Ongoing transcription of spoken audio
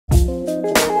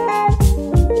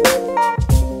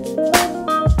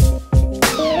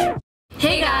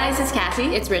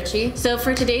It's Richie. So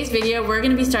for today's video, we're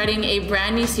going to be starting a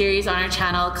brand new series on our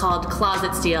channel called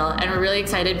Closet Steal, and we're really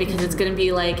excited because it's going to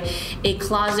be like a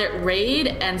closet raid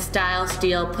and style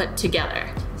steal put together.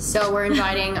 So we're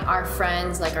inviting our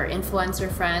friends, like our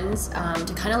influencer friends,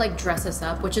 to kind of like dress us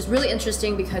up, which is really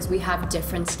interesting because we have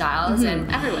different styles, and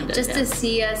everyone does, just to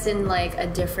see us in like a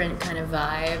different kind of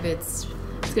vibe, it's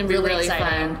gonna be really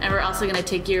fun. And we're also gonna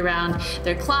take you around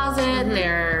their closet,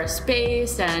 their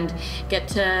space, and get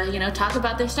to, you know, talk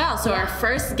about their style. So our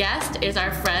first guest is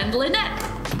our friend Lynette.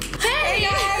 Hey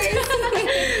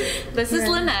guys! This is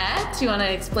Lynette. Do you want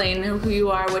to explain who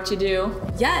you are, what you do?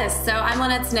 Yes, so I'm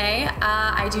Lynette Cenée.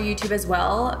 I do YouTube as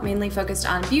well, mainly focused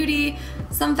on beauty,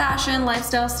 some fashion,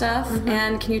 lifestyle stuff,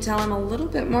 and can you tell I'm a little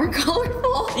bit more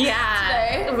colorful?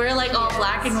 Yeah, today? We're like all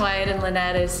black and white, and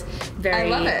Lynette is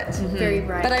very... I love it. Very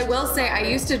bright. But I will say, I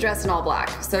used to dress in all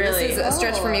black, so Really? this is a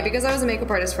stretch for me because I was a makeup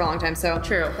artist for a long time, so...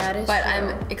 True. That is But true.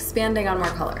 I'm expanding on more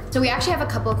color. So we actually have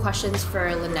a couple of questions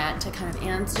for Lynette to kind of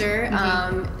answer,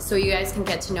 so you guys can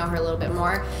get to know her a little bit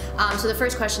more. So the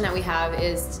first question that we have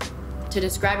is to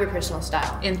describe your personal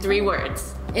style. In 3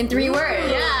 words. In 3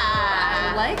 words. Yeah.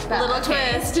 I like that. Little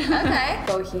twist. Okay.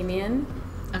 Bohemian.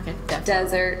 Okay.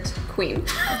 Desert queen.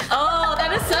 Oh,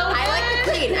 that is so good. I like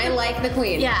the queen. I like the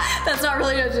queen. Yeah. That's not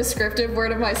really a descriptive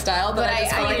word of my style, but I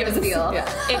just feel like get it the was feel.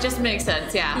 Yeah. It just makes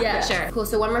sense, yeah, for sure. Cool.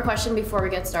 So one more question before we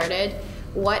get started.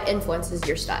 What influences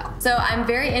your style? So I'm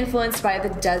very influenced by the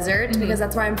desert because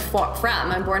that's where I'm from.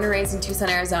 I'm born and raised in Tucson,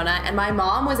 Arizona, and my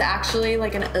mom was actually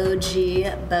like an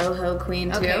OG boho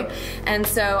queen too. And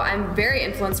so I'm very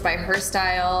influenced by her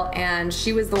style, and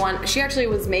she was the one, she actually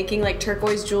was making like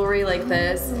turquoise jewelry like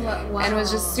this, and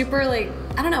was just super like,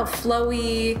 I don't know,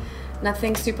 flowy,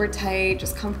 nothing super tight,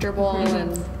 just comfortable,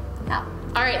 and yeah.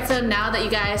 All right, so now that you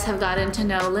guys have gotten to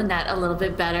know Lynette a little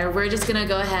bit better, we're just gonna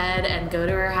go ahead and go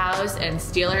to her house and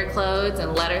steal her clothes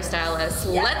and let her style us.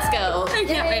 Yeah. Let's go. I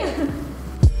can't wait.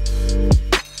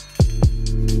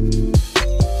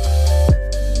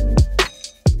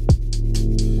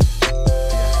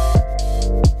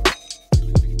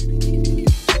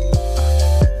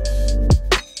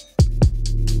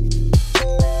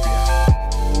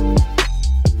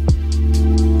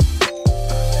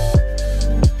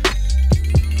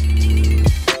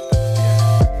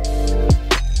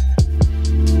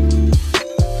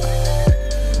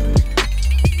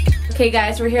 Okay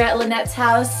guys, we're here at Lynette's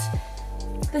house.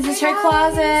 This is her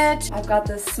closet. I've got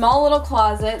this small little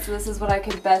closet, so this is what I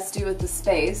could best do with the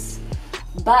space.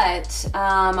 But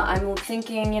I'm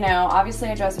thinking, you know, obviously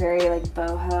I dress very like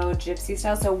boho, gypsy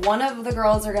style, so one of the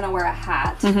girls are gonna wear a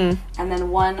hat, and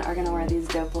then one are gonna wear these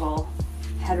dope little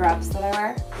head wraps that I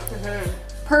wear.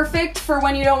 Perfect for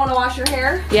when you don't want to wash your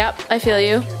hair. Yep, I feel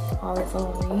you. All these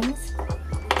little rings.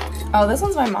 Oh, this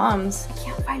one's my mom's. I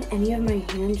can't find any of my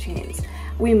hand chains.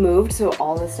 We moved, so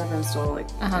all this stuff I'm still like.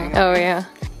 Oh yeah.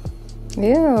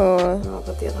 Ew. I'll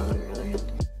put the other one on your other hand.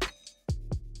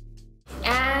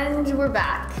 And we're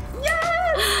back.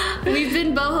 We've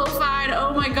been boho-fied,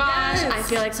 oh my gosh. Yes. I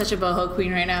feel like such a boho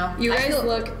queen right now. You guys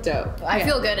look dope. I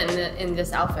feel good in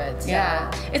this outfit. So.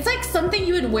 Yeah. It's like something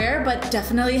you would wear, but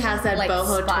definitely has that Like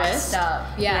boho spiced twist. up.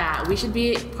 Yeah. We should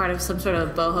be part of some sort of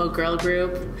boho girl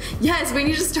group. Yes, we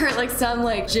need to start like some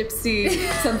like gypsy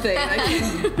something, like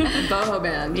boho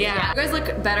band. Yeah. You guys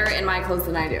look better in my clothes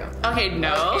than I do. Okay,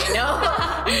 no.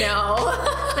 No.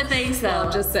 But thanks though. Well,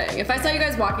 I'm just saying. If I saw you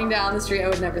guys walking down the street, I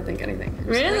would never think anything.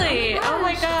 Really? Oh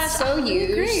my gosh. So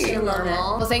huge. Great. So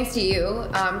normal. Well, thanks to you.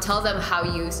 Tell them how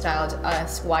you styled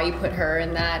us, why you put her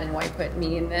in that, and why you put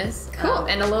me in this. Cool.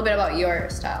 And a little bit about your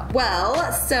style.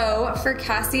 Well, so for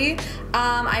Cassie,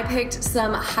 I picked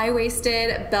some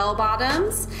high-waisted bell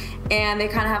bottoms, and they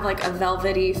kind of have like a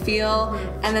velvety feel,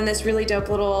 and then this really dope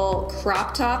little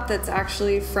crop top that's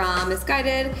actually from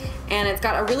Misguided, and it's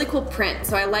got a really cool print.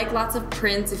 So I like lots of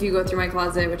prints. If you go through my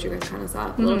closet, which you guys kind of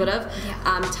saw a little bit of,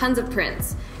 tons of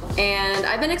prints. And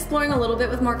I've been exploring a little bit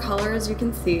with more color, as you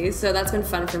can see, so that's been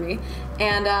fun for me.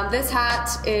 And this hat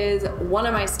is one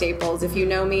of my staples. If you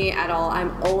know me at all,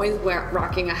 I'm always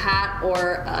rocking a hat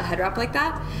or a head wrap like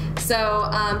that. So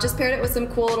just paired it with some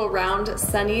cool little round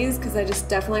sunnies, because I just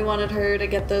definitely wanted her to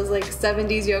get those like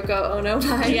 70s Yoko Ono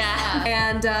vibes. Yeah.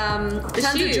 And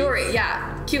tons of jewelry,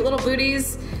 cute little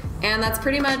booties. And that's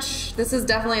pretty much, this is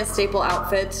definitely a staple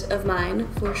outfit of mine,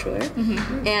 for sure.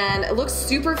 And it looks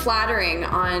super flattering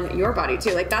on your body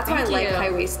too. Like that's why I like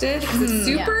high-waisted, because it's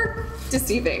super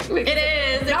deceiving. It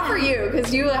is. Not for you,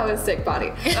 because you have a sick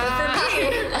body. But for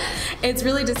me, it's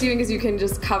really deceiving because you can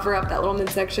just cover up that little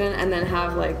midsection and then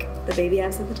have like the baby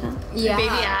abs at the top. Yeah. Baby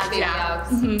abs, yeah.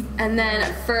 Mm-hmm. And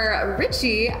then for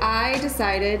Richie, I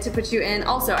decided to put you in,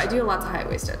 also I do lots of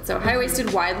high-waisted. So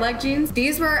high-waisted wide leg jeans.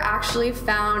 These were actually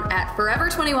found at Forever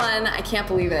 21. I can't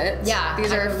believe it. Yeah.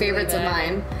 These are I favorites of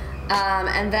mine.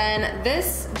 And then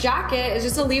this jacket is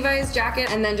just a Levi's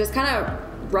jacket and then just kind of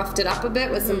roughed it up a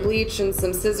bit with some bleach and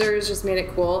some scissors, just made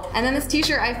it cool. And then this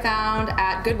t-shirt I found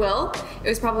at Goodwill. It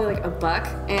was probably like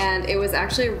 $1 and it was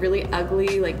actually a really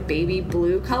ugly like baby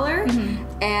blue color.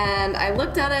 And I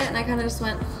looked at it and I kind of just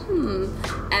went,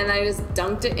 and I just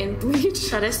dunked it in bleach.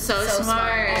 That is so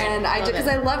smart. And I did, because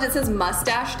I loved it. It says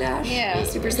mustache dash. Yeah.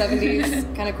 Super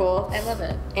 70s, kind of cool. I love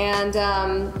it. And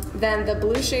then the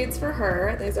blue shades for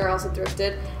her, these are also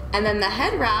thrifted. And then the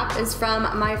head wrap is from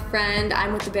my friend,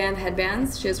 I'm with the band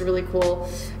Headbands. She has a really cool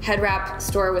head wrap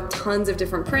store with tons of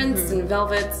different prints and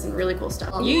velvets and really cool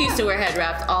stuff. You used to wear head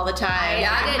wraps all the time.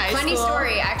 Yeah, I in did. high Funny school.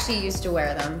 story, I actually used to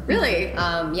wear them. Really?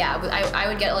 Yeah, I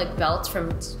would get like belts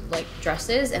from like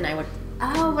dresses and I would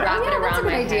Oh, but wrap it that's around a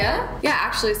good my idea. head. Yeah,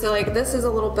 actually, so like this is a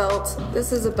little belt.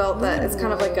 This is a belt that is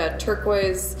kind of like a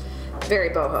turquoise,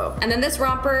 very boho. And then this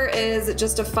romper is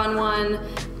just a fun one.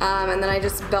 And then I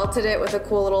just belted it with a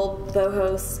cool little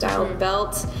boho style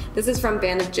belt. This is from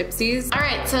Band of Gypsies. All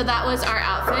right, so that was our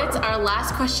outfits. Our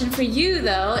last question for you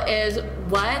though is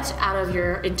what out of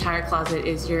your entire closet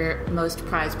is your most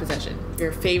prized possession?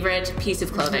 Your favorite piece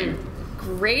of clothing?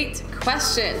 Great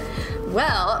question.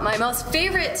 Well, my most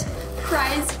favorite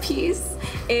prized piece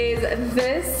is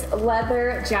this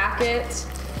leather jacket.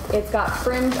 It's got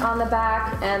fringe on the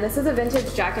back, and this is a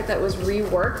vintage jacket that was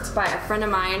reworked by a friend of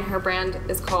mine. Her brand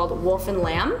is called Wolf and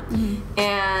Lamb.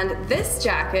 And this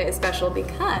jacket is special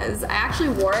because I actually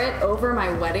wore it over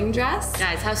my wedding dress.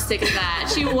 Guys, how sick is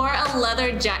that? She wore a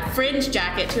leather fringe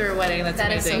jacket to her wedding. That's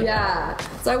That is amazing. so Yeah.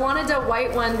 So I wanted a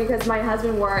white one because my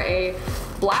husband wore a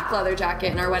black leather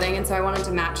jacket in our wedding, and so I wanted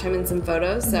to match him in some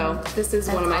photos. So this is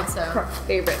one of my awesome.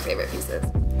 favorite pieces.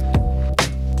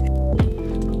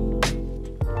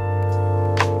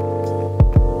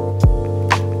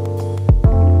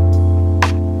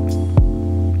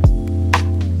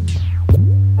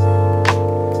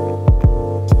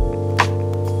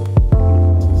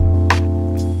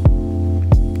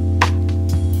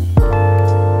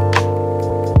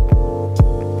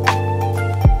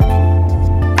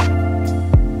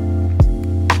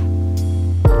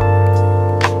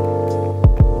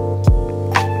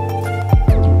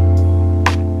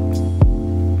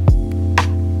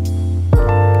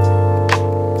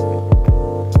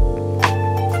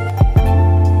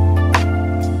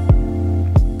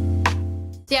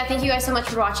 Thank you guys so much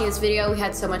for watching this video. We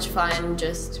had so much fun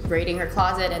just raiding her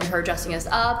closet and her dressing us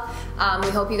up. We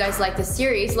hope you guys like this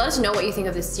series. Let us know what you think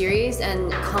of this series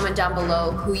and comment down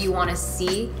below who you want to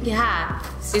see. Yeah.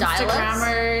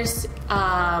 Stylists.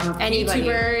 Instagrammers, Anybody.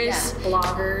 YouTubers, Yeah.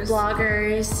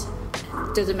 bloggers.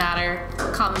 Doesn't matter.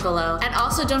 Comment below. And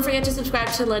also don't forget to subscribe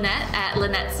to Lynette at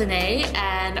Lynette Cenée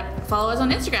and follow us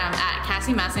on Instagram at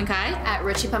Cassie Masenkai At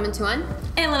Richie Pamantuan.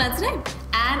 And Lynette's name.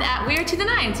 and at Weird to the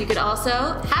Nines. You could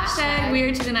also hashtag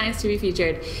Weird to the Nines to be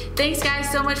featured. Thanks guys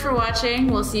so much for watching.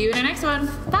 We'll see you in our next one.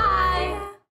 Bye.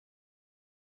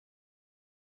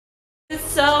 It's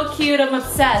so cute. I'm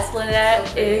obsessed.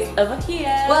 Lynette is a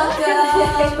vaquilla.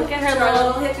 Welcome. Look at her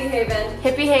little hippie haven.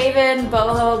 hippie haven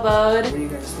boho abode. What do you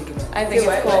guys think about I think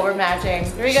it's cool. We're matching.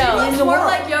 Here we go. She's more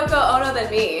like Yoko Ono than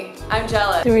me. I'm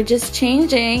jealous. So we're just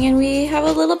changing and we have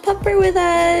a little pupper with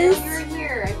us. You were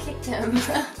here. I kicked him.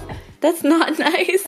 That's not nice.